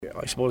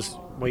I suppose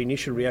my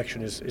initial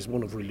reaction is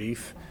one of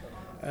relief.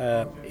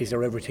 Is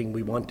there everything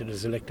we wanted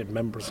as elected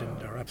members in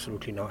there?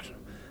 Absolutely not.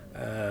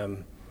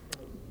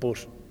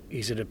 But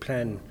is it a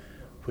plan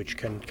which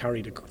can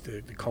carry the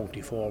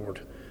county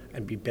forward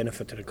and be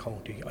benefit to the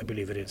county? I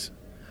believe it is.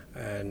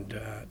 And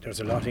there's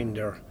a lot in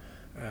there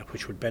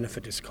which would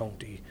benefit this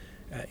county,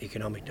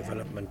 economic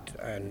development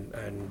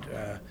and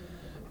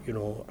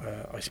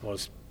I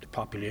suppose the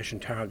population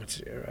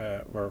targets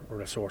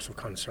were a source of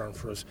concern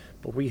for us.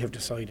 But we have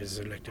decided as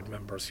elected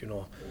members,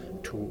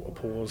 to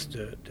oppose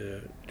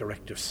the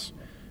directives,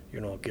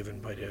 given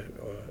by the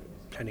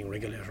planning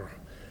regulator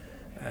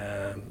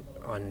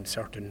on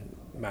certain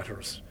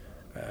matters,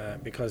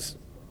 because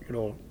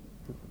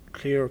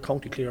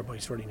County Clare by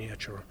its very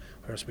nature,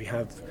 whereas we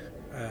have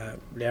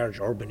large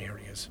urban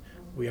areas,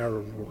 we are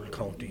a rural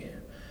county.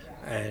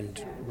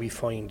 And we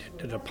find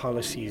that the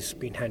policies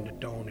being handed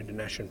down in the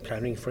National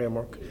Planning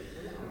Framework,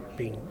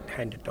 being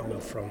handed down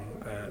from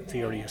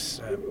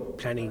various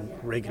planning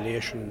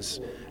regulations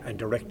and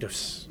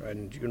directives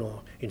and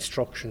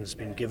instructions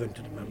being given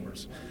to the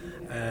members,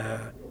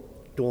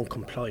 don't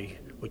comply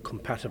with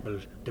compatible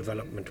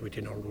development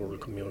within our rural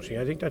community.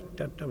 I think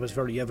that was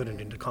very evident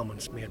in the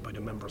comments made by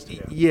the members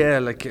today. Yeah,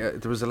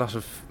 there was a lot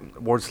of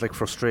words like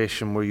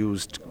frustration were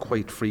used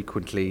quite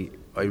frequently.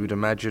 I would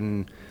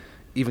imagine,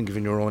 even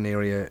given your own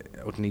area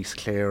out in East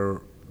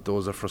Clare,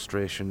 those are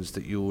frustrations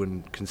that you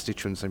and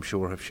constituents, I'm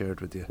sure, have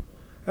shared with you.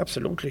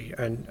 Absolutely,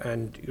 and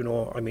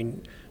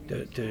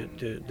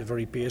the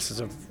very basis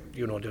of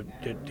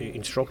the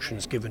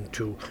instructions given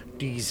to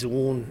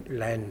de-zone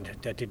land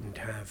that didn't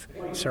have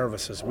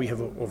services. We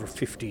have over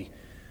 50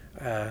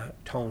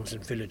 towns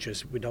and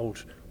villages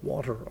without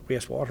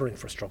wastewater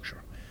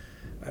infrastructure.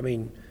 I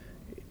mean,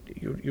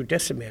 you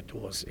decimate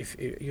those. If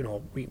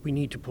we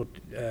need to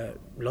put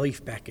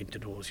life back into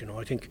those.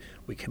 I think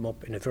we came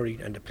up and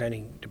the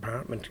planning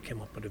department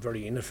came up with a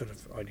very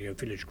innovative idea of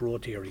village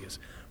growth areas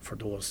for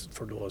those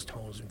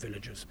towns and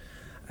villages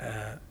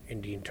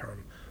in the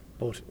interim.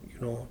 But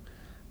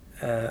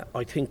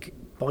I think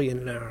by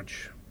and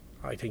large,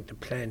 I think the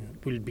plan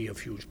will be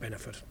of huge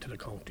benefit to the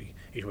county.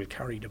 It will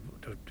carry the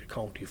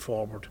county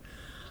forward.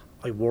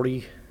 I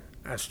worry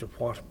as to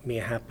what may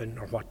happen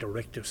or what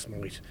directives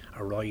might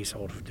arise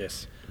out of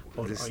this.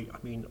 But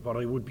what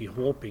I would be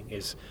hoping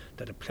is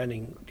that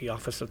the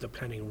Office of the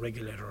Planning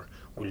Regulator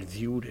will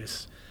view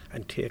this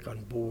and take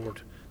on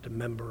board the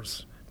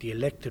members, the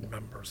elected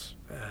members'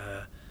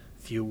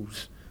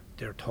 views,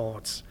 their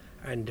thoughts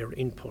and their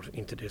input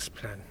into this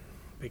plan.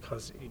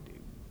 Because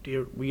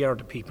we are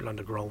the people on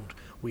the ground.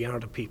 We are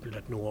the people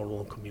that know our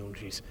own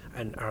communities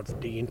and are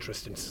the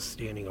interest in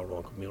sustaining our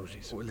own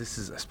communities. Well, this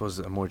is, I suppose,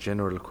 a more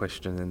general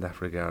question in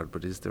that regard,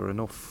 but is there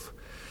enough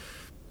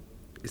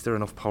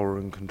power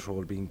and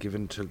control being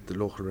given to the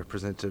local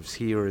representatives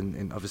here?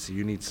 And obviously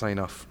you need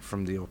sign-off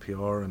from the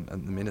OPR and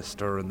the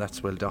Minister, and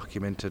that's well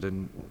documented,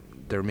 and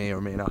there may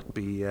or may not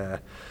be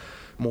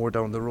more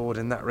down the road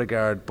in that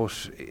regard, but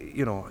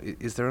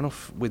is there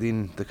enough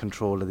within the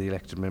control of the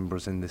elected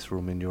members in this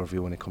room, in your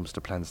view, when it comes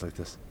to plans like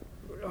this?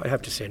 I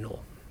have to say no.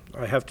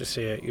 I have to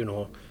say,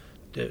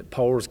 the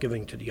powers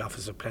given to the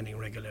Office of Planning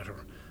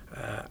Regulator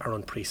are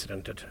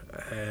unprecedented.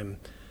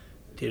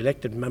 The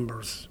elected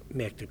members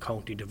make the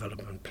county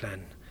development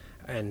plan,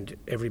 and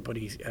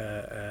everybody,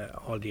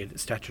 all the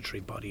statutory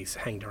bodies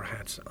hang their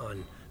hats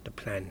on the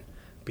plan,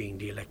 being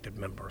the elected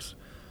members.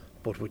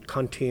 But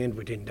contained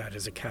within that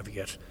is a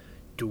caveat: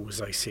 do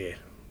as I say,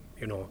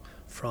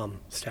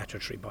 from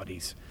statutory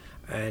bodies.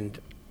 And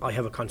I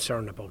have a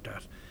concern about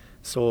that.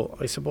 So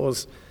I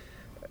suppose,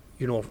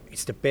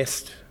 it's the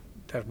best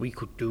that we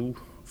could do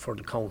for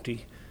the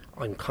county.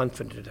 I'm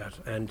confident of that.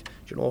 And,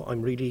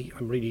 I'm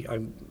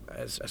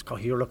as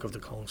Cathaoirleach of the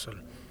council,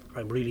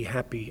 I'm really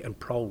happy and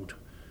proud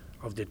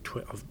of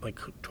my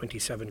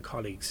 27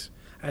 colleagues,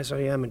 as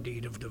I am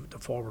indeed of the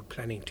forward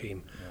planning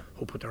team,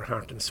 who put their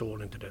heart and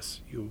soul into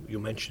this. You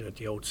mentioned at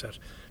the outset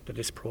that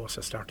this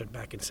process started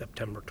back in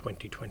September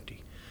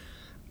 2020.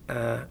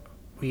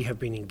 We have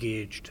been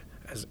engaged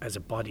as a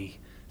body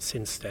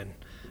since then,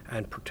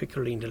 and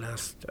particularly in the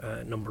last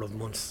number of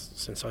months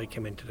since I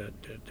came into the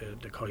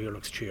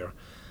Cathaoirleach's chair.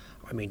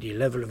 I mean, the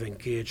level of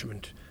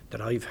engagement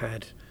that I've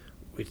had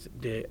with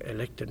the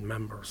elected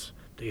members,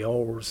 the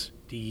hours,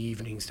 the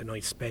evenings, the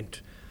nights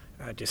spent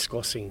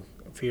discussing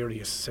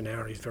various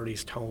scenarios,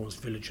 various towns,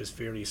 villages,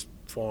 various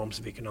forms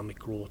of economic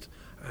growth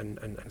and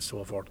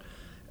so forth,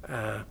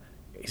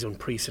 is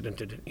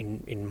unprecedented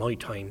in my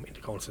time in the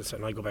council.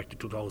 And I go back to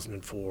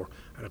 2004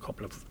 and a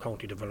couple of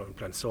county development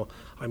plans. So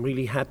I'm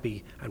really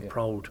happy and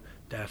proud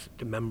that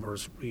the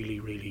members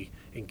really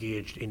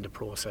engaged in the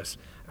process.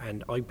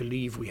 And I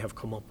believe we have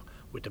come up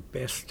with the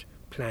best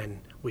plan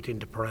within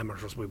the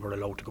parameters we were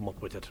allowed to come up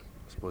with it.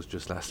 I suppose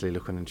just lastly,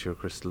 looking into your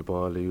crystal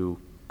ball, are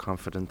you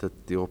confident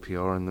that the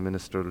OPR and the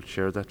Minister will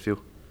share that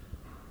view?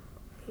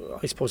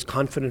 I suppose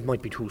confident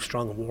might be too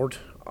strong a word.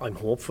 I'm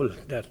hopeful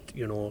that,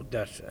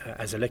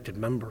 as elected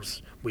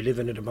members, we live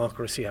in a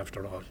democracy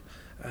after all.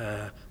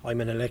 I'm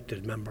an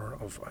elected member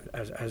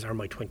as are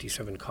my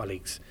 27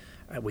 colleagues,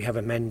 We have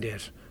a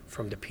mandate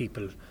from the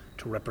people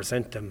to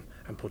represent them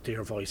and put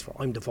their voice for.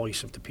 I'm the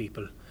voice of the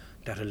people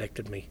that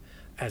elected me,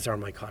 as are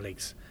my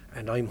colleagues,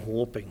 and I'm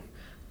hoping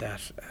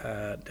that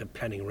the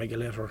planning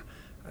regulator,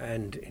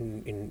 and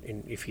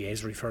if he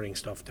is referring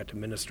stuff, that the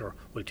minister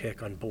will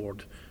take on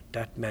board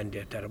that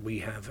mandate that we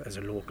have as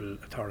a local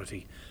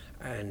authority,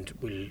 and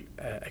will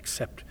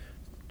accept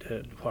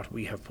what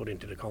we have put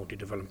into the county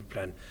development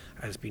plan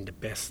as being the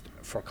best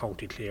for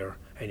County Clare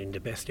and in the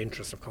best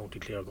interest of County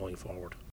Clare going forward.